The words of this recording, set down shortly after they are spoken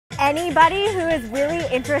anybody who is really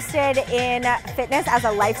interested in fitness as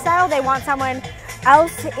a lifestyle. They want someone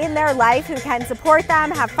else in their life who can support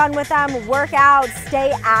them, have fun with them, work out,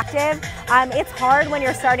 stay active. It's hard when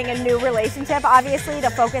you're starting a new relationship, obviously,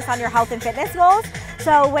 to focus on your health and fitness goals.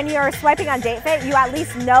 So when you're swiping on Datefit, you at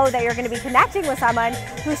least know that you're going to be connecting with someone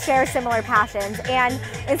who shares similar passions. And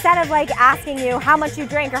instead of like asking you how much you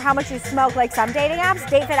drink or how much you smoke like some dating apps,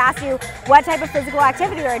 Datefit asks you what type of physical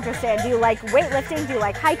activity you're interested in. Do you like weightlifting? Do you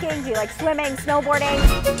like hiking? Do you like swimming,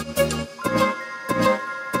 snowboarding?